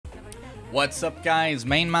What's up guys,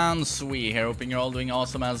 TheMainManSWE here, hoping you're all doing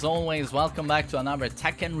awesome as always. Welcome back to another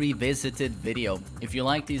Tekken Revisited video. If you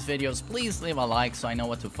like these videos, please leave a like so I know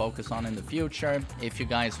what to focus on in the future, if you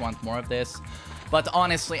guys want more of this. But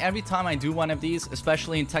honestly, every time I do one of these,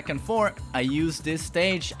 especially in Tekken 4, I use this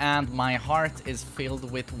stage and my heart is filled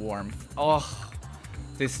with warmth. Oh,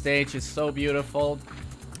 this stage is so beautiful.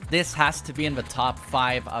 This has to be in the top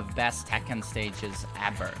 5 of best Tekken stages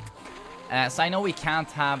ever. So I know we can't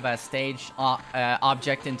have a stage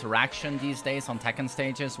object interaction these days on Tekken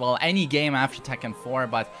stages. Well, any game after Tekken 4,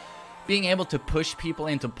 but being able to push people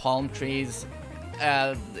into palm trees,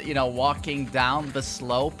 you know, walking down the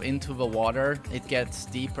slope into the water, it gets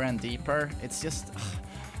deeper and deeper. It's just,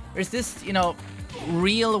 there's this, you know,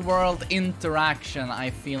 real world interaction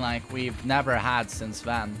I feel like we've never had since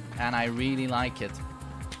then, and I really like it.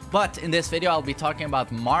 But in this video, I'll be talking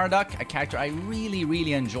about Marduk, a character I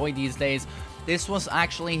really enjoy these days. This was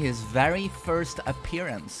actually his very first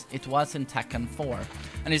appearance. It was in Tekken 4.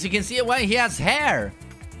 And as you can see, well, he has hair.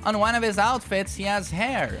 On one of his outfits, he has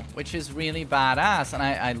hair, which is really badass. And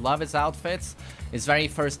I love his outfits, his very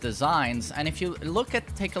first designs. And if you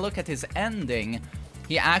take a look at his ending,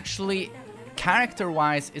 he actually,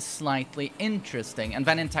 character-wise, is slightly interesting. And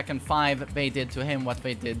then in Tekken 5, they did to him what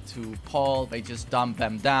they did to Paul. They just dumped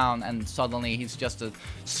them down, and suddenly he's just a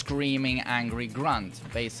screaming, angry grunt,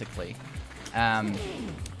 basically.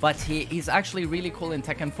 But he's actually really cool in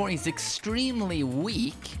Tekken 4. He's extremely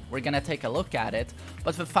weak. We're gonna take a look at it.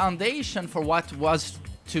 But the foundation for what was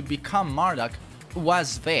to become Marduk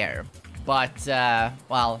was there. But,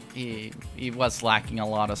 well, he was lacking a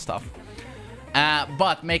lot of stuff.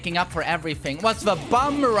 But making up for everything was the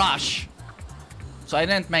Bum Rush. So I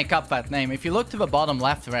didn't make up that name. If you look to the bottom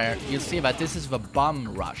left there, you'll see that this is the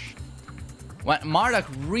Bum Rush. Marduk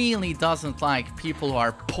really doesn't like people who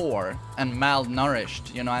are poor and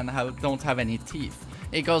malnourished, you know, and don't have any teeth.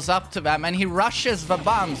 He goes up to them and he rushes the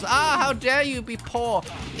bums. Ah, how dare you be poor!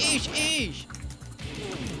 Eesh, eesh!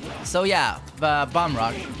 So yeah, the Bum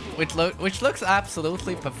Rush, which looks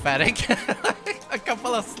absolutely pathetic. A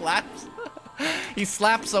couple of slaps. He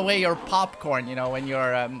slaps away your popcorn, you know, when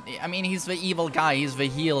you're, I mean, he's the evil guy, he's the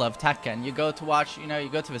heel of Tekken. You go to watch, you know, you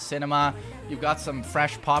go to the cinema, you've got some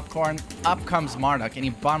fresh popcorn, up comes Marduk, and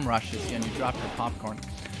he bum rushes you and you drop your popcorn.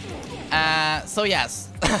 So yes,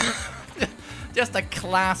 just a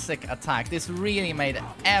classic attack. This really made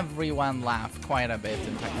everyone laugh quite a bit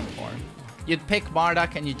in Tekken 4. You'd pick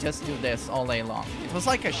Marduk and you just do this all day long. It was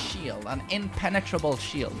like a shield, an impenetrable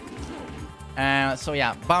shield. So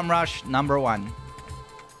yeah, Bum Rush number 1.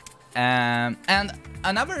 And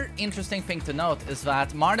another interesting thing to note is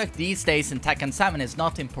that Marduk these days in Tekken 7 is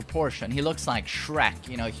not in proportion. He looks like Shrek,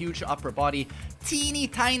 you know, huge upper body, teeny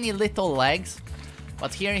tiny little legs.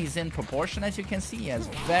 But here he's in proportion, as you can see. He has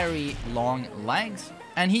very long legs.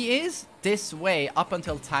 And he is this way up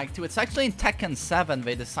until Tag 2. It's actually in Tekken 7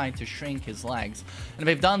 they decide to shrink his legs. And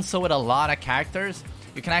they've done so with a lot of characters.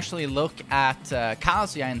 You can actually look at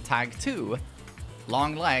Kazuya in Tag 2.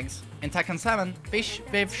 Long legs. In Tekken 7,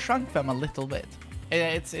 they've shrunk them a little bit.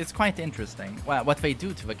 It's quite interesting what they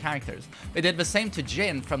do to the characters. They did the same to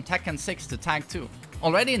Jin from Tekken 6 to Tag 2.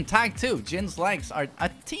 Already in Tag 2, Jin's legs are a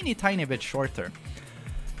teeny tiny bit shorter.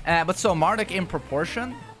 But so Marduk in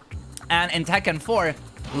proportion. And in Tekken 4,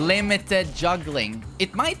 limited juggling.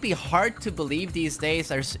 It might be hard to believe these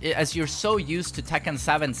days as you're so used to Tekken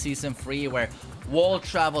 7 Season 3 where wall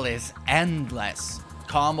travel is endless.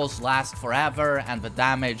 Combos last forever and the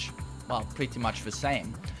damage, well, pretty much the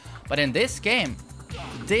same. But in this game,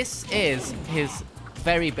 this is his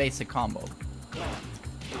very basic combo.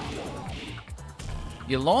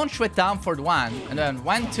 You launch with down forward 1 and then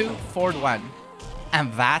 1, 2, forward 1.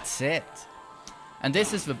 And that's it. And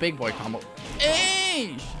this is the big boy combo.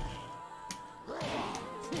 Eesh!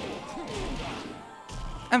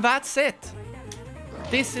 And that's it.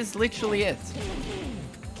 This is literally it.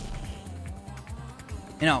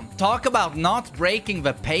 You know, talk about not breaking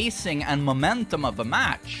the pacing and momentum of a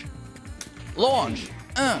match. Launch.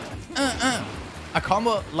 A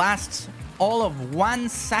combo lasts all of 1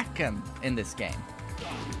 second in this game.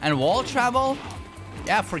 And wall travel?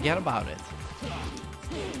 Yeah, forget about it.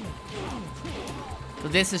 So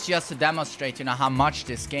this is just to demonstrate, you know, how much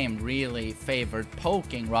this game really favored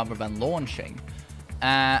poking rather than launching.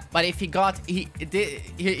 But if he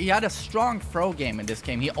had a strong throw game in this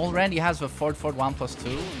game. He already has the forward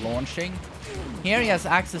 1+2 launching. Here he has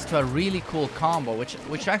access to a really cool combo,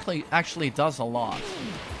 which actually does a lot,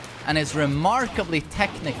 and is remarkably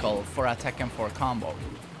technical for a Tekken 4 combo.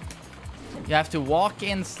 You have to walk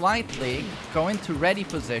in slightly, go into ready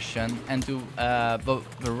position, and do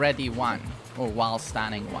the ready 1. or while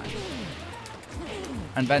standing 1.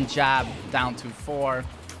 And then jab down to 4.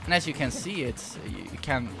 And as you can see, you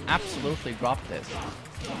can absolutely drop this.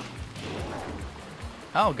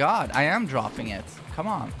 Oh god, I am dropping it. Come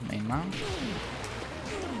on, main man.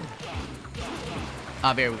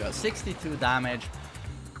 Ah, there we go. 62 damage.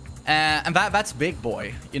 And that's big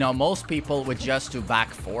boy. You know, most people would just do back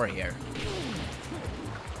 4 here.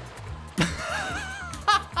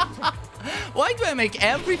 Why do I make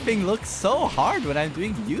everything look so hard when I'm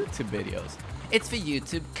doing YouTube videos? It's the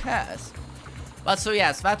YouTube curse. But so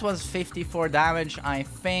yes, that was 54 damage, I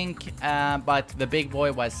think. But the big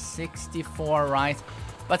boy was 64, right?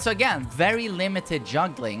 But so again, very limited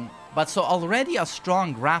juggling. But so already a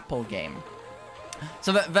strong grapple game.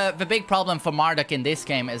 So the big problem for Marduk in this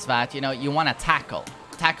game is that, you know, you want to tackle.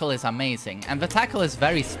 Tackle is amazing. And the tackle is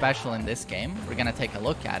very special in this game. We're going to take a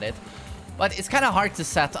look at it. But it's kind of hard to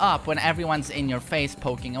set up when everyone's in your face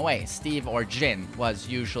poking away. Steve or Jin was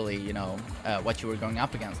usually, you know, what you were going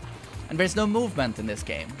up against. And there's no movement in this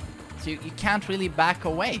game. So you can't really back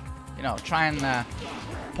away. You know, try and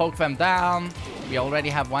poke them down. We already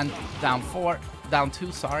have 1 down 4. Down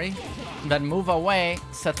 2, sorry. And then move away,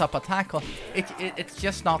 set up a tackle. It's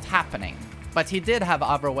just not happening. But he did have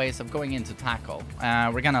other ways of going into tackle.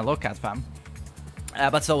 We're gonna look at them.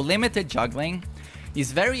 But so limited juggling.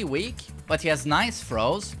 He's very weak, but he has nice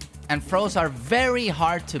throws. And throws are very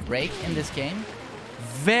hard to break in this game.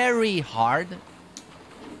 Very hard.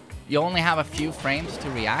 You only have a few frames to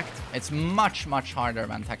react. It's much, much harder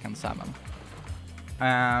than Tekken 7.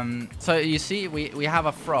 So you see, we have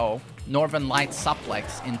a throw. Northern Light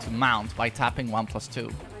suplex into mount by tapping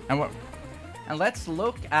 1+2. And let's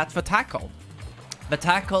look at the tackle. The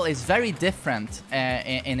tackle is very different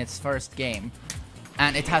in its first game.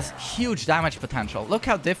 And it has huge damage potential. Look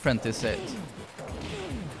how different this is.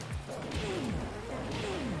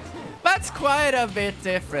 That's quite a bit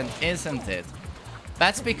different, isn't it?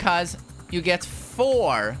 That's because you get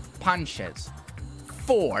 4 punches.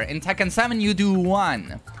 4. In Tekken 7, you do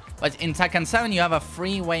 1. But in Tekken 7, you have a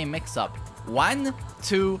 3-way mix-up. 1,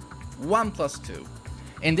 2, 1+2.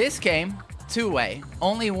 In this game, 2-way.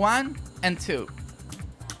 Only 1 and 2.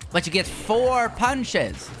 But you get 4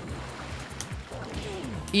 punches.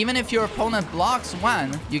 Even if your opponent blocks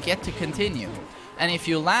 1, you get to continue. And if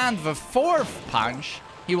you land the 4th punch,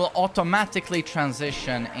 he will automatically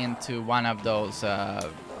transition into one of those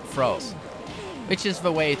throws. Which is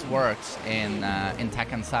the way it works in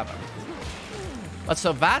Tekken 7. But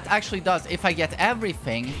so that actually does, if I get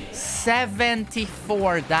everything,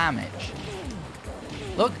 74 damage.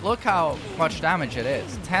 Look how much damage it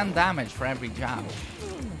is. 10 damage for every jab.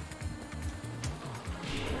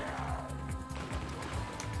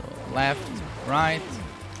 So left, right,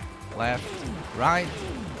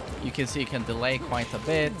 You can see you can delay quite a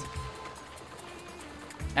bit.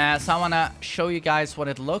 So I want to show you guys what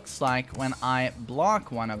it looks like when I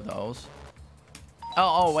block one of those.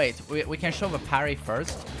 Oh wait, we can show the parry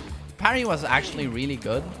first. Parry was actually really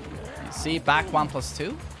good. You see, back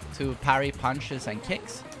 1+2 to parry punches and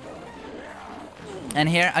kicks. And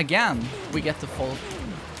here again, we get the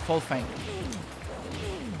full thing.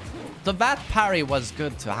 So that parry was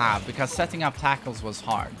good to have because setting up tackles was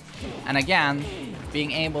hard. And again,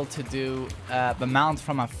 being able to do the mount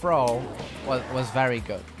from a throw was very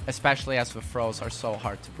good, especially as the throws are so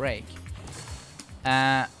hard to break.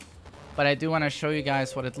 But I do want to show you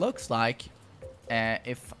guys what it looks like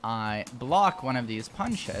if I block one of these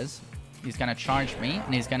punches. He's going to charge me,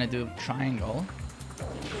 and he's going to do triangle.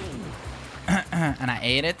 And I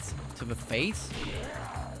ate it to the face.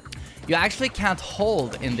 You actually can't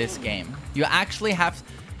hold in this game. You actually have...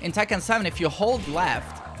 In Tekken 7, if you hold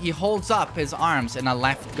left, he holds up his arms in a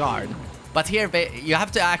left guard. But here, you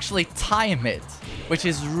have to actually time it, which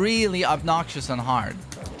is really obnoxious and hard.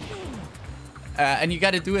 And you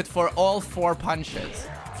got to do it for all 4 punches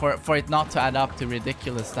for it not to add up to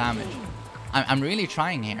ridiculous damage. I'm really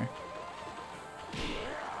trying here.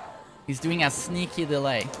 He's doing a sneaky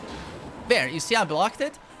delay. There, you see I blocked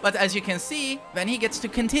it? But as you can see, then he gets to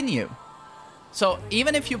continue. So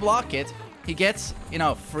even if you block it, he gets, you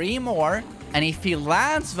know, 3 more. And if he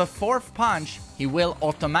lands the 4th punch, he will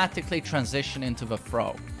automatically transition into the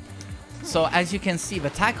throw. So as you can see, the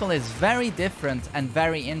tackle is very different and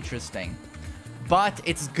very interesting. But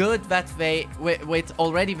it's good that they, with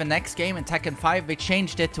already the next game in Tekken 5, they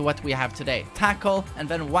changed it to what we have today. Tackle, and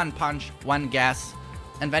then 1 punch, 1 gas,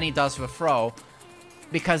 and then he does the throw.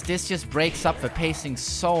 Because this just breaks up the pacing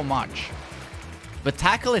so much. The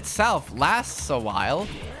tackle itself lasts a while.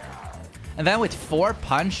 And then with 4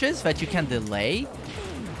 punches that you can delay.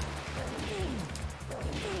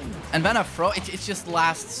 And then a throw, it just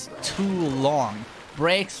lasts too long.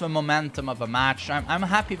 Breaks the momentum of a match. I'm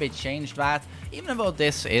happy they changed that, even though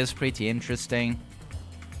this is pretty interesting.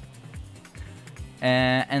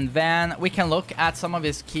 And then we can look at some of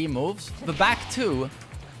his key moves. The back two,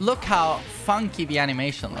 look how funky the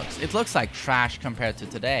animation looks. It looks like trash compared to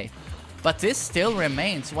today. But this still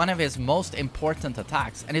remains one of his most important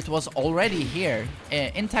attacks. And it was already here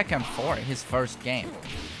in Tekken 4, his first game.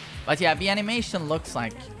 But yeah, the animation looks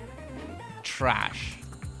like trash.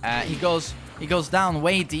 He goes down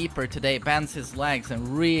way deeper today, bends his legs,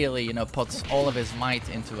 and really, you know, puts all of his might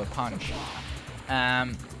into a punch.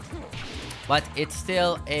 But it's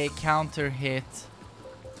still a counter hit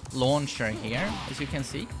launcher here, as you can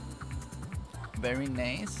see. Very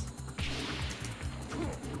nice.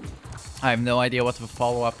 I have no idea what the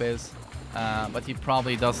follow-up is, but he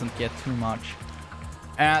probably doesn't get too much.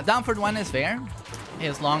 Downward one is there.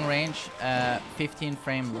 His long range 15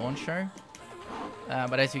 frame launcher.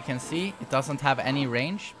 But as you can see, it doesn't have any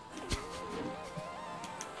range.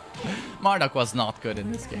 Marduk was not good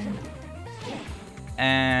in this game.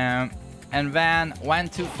 And then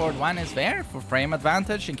 1-2 forward 1 is there for frame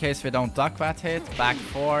advantage in case we don't duck that hit. Back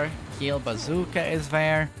 4, heal bazooka is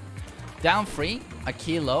there. Down 3, a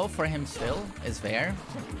key low for him still is there.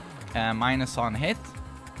 Minus on hit.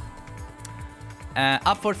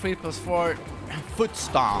 Upward 3+4, foot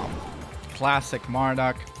stomp. Classic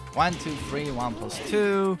Marduk. 1, 2, 3,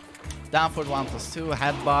 1+2. Downward 1+2,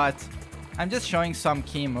 headbutt. I'm just showing some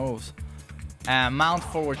key moves. Mount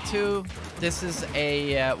forward 2. This is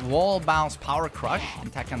a wall bounce power crush in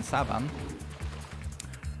Tekken 7.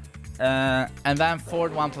 And then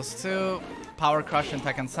forward 1+2. Power crush in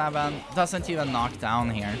Tekken 7. Doesn't even knock down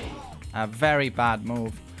here. A very bad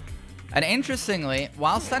move. And interestingly,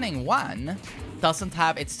 while standing 1, doesn't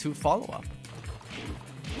have its 2 follow-up.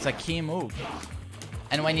 It's a key move.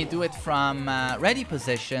 And when you do it from ready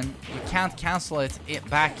position, you can't cancel it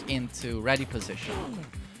back into ready position.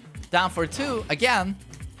 Down for 2, again,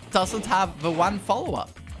 doesn't have the 1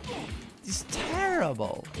 follow-up. It's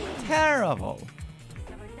terrible. Terrible.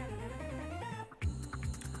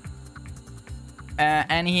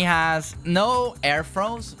 And he has no air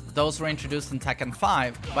throws. Those were introduced in Tekken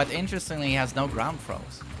 5. But interestingly, he has no ground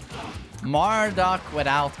throws. Marduk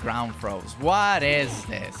without ground throws. What is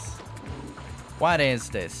this? What is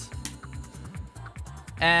this?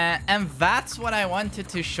 And that's what I wanted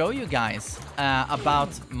to show you guys about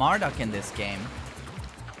Marduk in this game.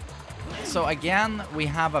 So again, we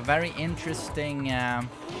have a very interesting... I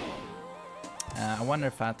wonder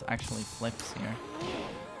if that actually flips here.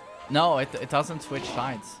 No, it doesn't switch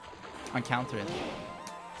sides. I counter it.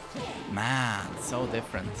 Man, so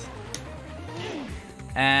different.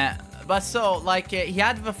 But so, like, he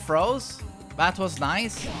had the throws. That was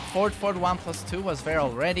nice. Forward 1+2 was there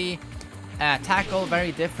already. Tackle,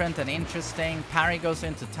 very different and interesting. Parry goes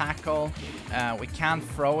into tackle. We can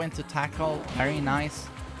throw into tackle. Very nice.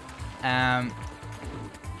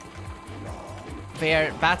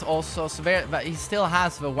 There, that also, so there, but he still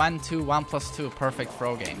has the 1-2, 1+2 perfect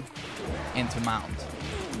throw game into mount.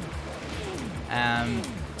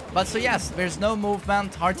 But so yes, there's no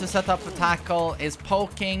movement, hard to set up the tackle. His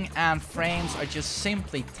poking and frames are just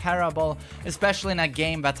simply terrible, especially in a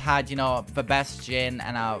game that had, you know, the best Jin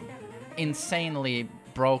and a insanely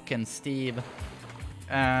broken Steve.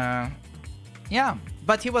 Yeah,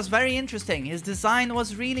 but he was very interesting. His design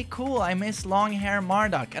was really cool. I miss long hair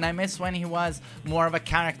Marduk, and I miss when he was more of a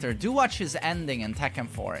character. Do watch his ending in Tekken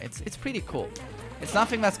 4. It's pretty cool. It's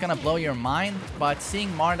nothing that's gonna blow your mind, but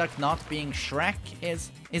seeing Marduk not being Shrek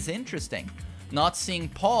is interesting. Not seeing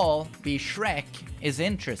Paul be Shrek is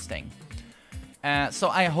interesting. So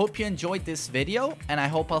I hope you enjoyed this video, and I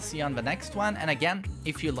hope I'll see you on the next one. And again,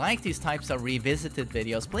 if you like these types of revisited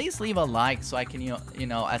videos, please leave a like so I can, you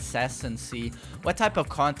know, assess and see what type of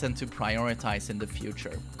content to prioritize in the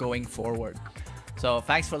future going forward. So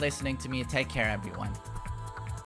thanks for listening to me. Take care, everyone.